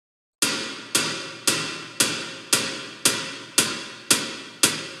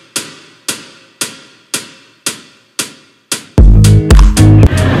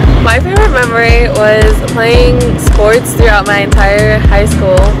favorite memory was playing sports throughout my entire high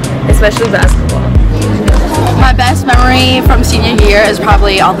school, especially basketball. My best memory from senior year is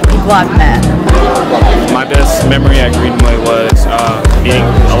probably all the people I've met. My best memory at Greenway was meeting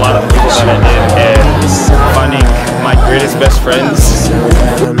a lot of people that I did and finding my greatest best friends.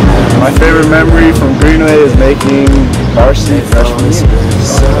 My favorite memory from Greenway is making varsity freshman season.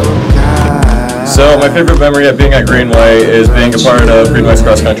 So my favorite memory of being at Greenway is being a part of Greenway's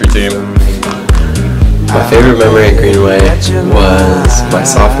cross country team. My favorite memory at Greenway was my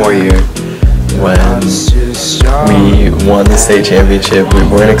sophomore year when we won the state championship. We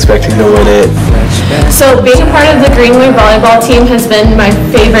weren't expecting to win it. So being a part of the Greenway volleyball team has been my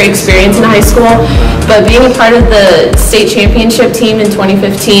favorite experience in high school, but being a part of the state championship team in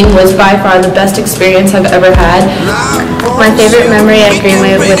 2015 was by far the best experience I've ever had. My favorite memory at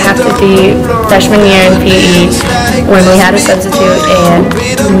Greenway would have to be freshman year in PE when we had a substitute and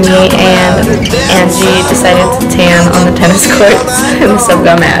me and Angie decided to tan on the tennis courts and the sub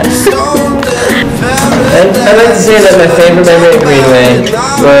got mad. I'd like to say that my favorite memory at Greenway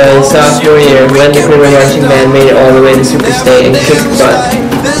was sophomore year when the Greenway marching band made it all the way to Super State and kicked butt.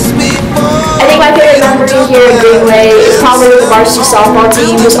 I think my favorite memory here at Greenway is probably with the varsity softball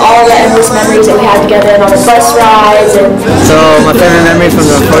team, just all the endless memories that we had together and all the bus rides. So my favorite memory from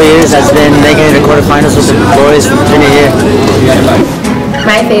the 4 years has been making it to quarterfinals with the boys from junior year.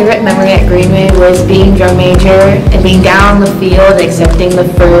 My favorite memory at Greenway was being drum major and being down on the field accepting the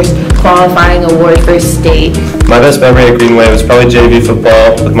first qualifying award for state. My best memory at Greenway was probably JV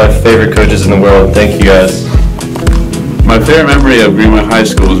football with my favorite coaches in the world. Thank you guys. My favorite memory of Greenway High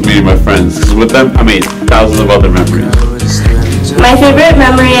School was meeting my friends, because with them I made thousands of other memories. My favorite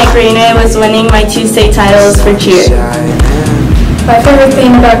memory at Greenway was winning my 2 state titles for cheer. My favorite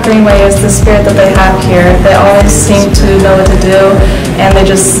thing about Greenway is the spirit that they have here. They always seem to know what to do, and they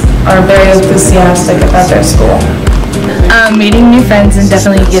just are very enthusiastic about their school. Meeting new friends and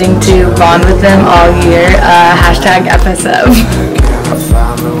definitely getting to bond with them all year. Hashtag FSF.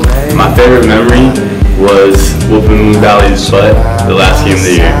 My favorite memory was whooping Valley's butt the last game of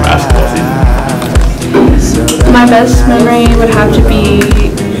the year, basketball season. My best memory would have to be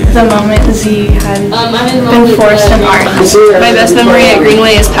the moment Z had been forced in art. My best memory at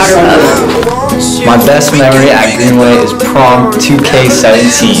Greenway is Powder Puff. My best memory at Greenway is prom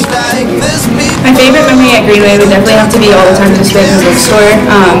 2K17. My favorite memory at Greenway would definitely have to be all the time we spent in the bookstore.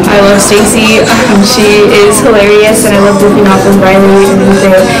 I love Stacy. She is hilarious, and I love goofing off with Riley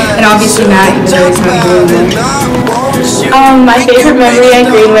and obviously Matt, even though he's not here anymore. My favorite memory at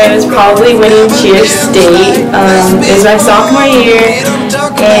Greenway was probably winning cheer state. It was my sophomore year,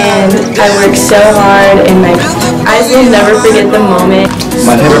 and I worked so hard, and I will never forget the moment.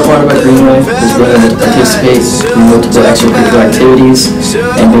 My favorite part about Greenway is being able to participate in multiple extracurricular activities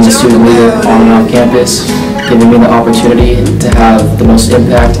and being a student leader on and off campus, giving me the opportunity to have the most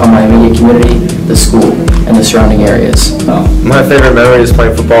impact on my immediate community, the school, and the surrounding areas. My favorite memory is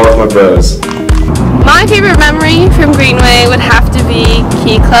playing football with my bros. My favorite memory from Greenway would have to be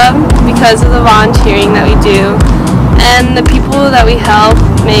Key Club because of the volunteering that we do and the people that we help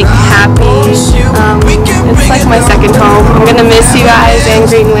make happy. It's like my second home. I'm gonna miss you guys and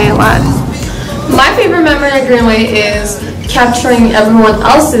Greenway a lot. My favorite memory at Greenway is capturing everyone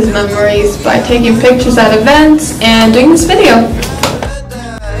else's memories by taking pictures at events and doing this video.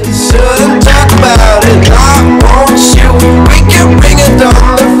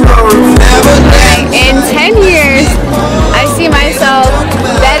 In 10 years, I see myself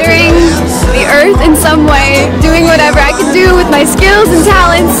bettering the earth in some way, doing whatever I can do with my skills and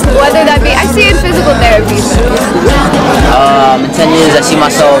talents, whether that be, I see it in physical therapy. In 10 years, I see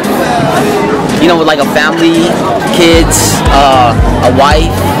myself, with like a family, kids, a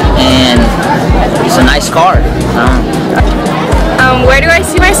wife, and just a nice car. Where do I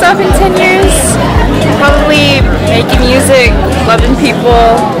see myself in 10 years? Probably making music, loving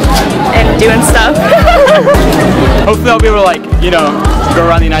people, and doing stuff. Hopefully I'll be able to go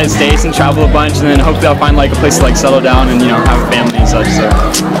around the United States and travel a bunch, and then hopefully I'll find a place to settle down and have a family and such. So.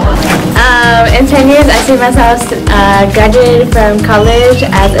 In 10 years, I see myself graduated from college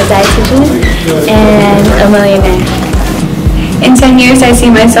as a dietitian and a millionaire. In 10 years, I see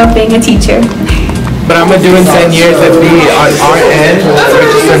myself being a teacher. But I'm going to do in 10 years and be on RN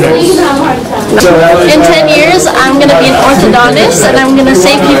registered nurse. In 10 years, I'm going to be an orthodontist and I'm going to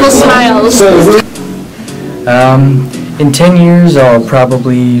save people's smiles. In 10 years, I'll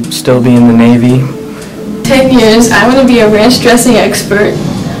probably still be in the Navy. 10 years, I'm going to be a ranch dressing expert.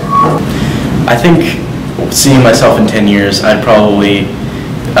 I think seeing myself in 10 years, I'd probably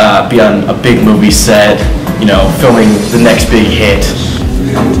be on a big movie set, filming the next big hit.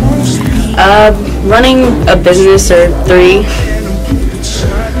 Running a business or 3.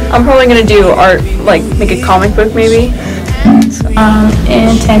 I'm probably gonna do art, like make a comic book maybe.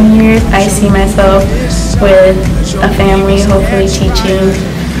 In 10 years, I see myself with a family, hopefully teaching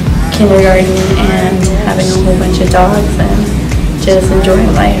kindergarten and having a whole bunch of dogs and just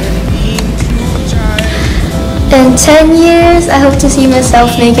enjoying life. In 10 years, I hope to see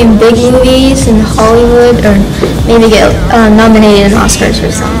myself making big movies in Hollywood or maybe get nominated in Oscars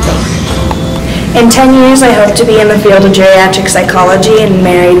or something. In 10 years, I hope to be in the field of geriatric psychology and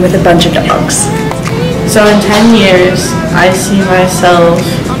married with a bunch of dogs. So in 10 years, I see myself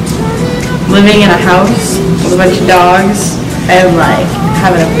living in a house with a bunch of dogs and like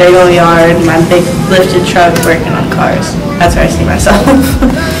having a big old yard, my big lifted truck working on cars. That's where I see myself.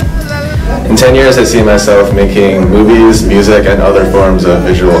 In 10 years, I see myself making movies, music, and other forms of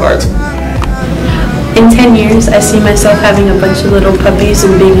visual art. In 10 years, I see myself having a bunch of little puppies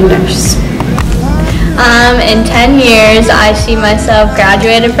and being a nurse. In 10 years, I see myself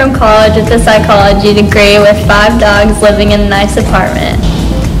graduated from college with a psychology degree with 5 dogs living in a nice apartment.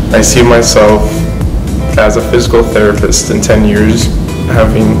 I see myself as a physical therapist in 10 years,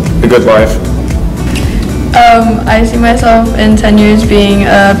 having a good life. I see myself in 10 years being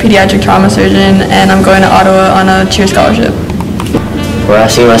a pediatric trauma surgeon, and I'm going to Ottawa on a cheer scholarship. Where I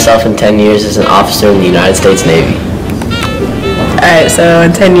see myself in 10 years as an officer in the United States Navy. Alright, so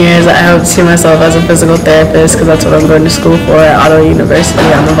in 10 years I hope to see myself as a physical therapist because that's what I'm going to school for at Ottawa University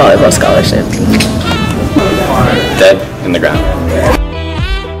on the volleyball scholarship. Dead in the ground.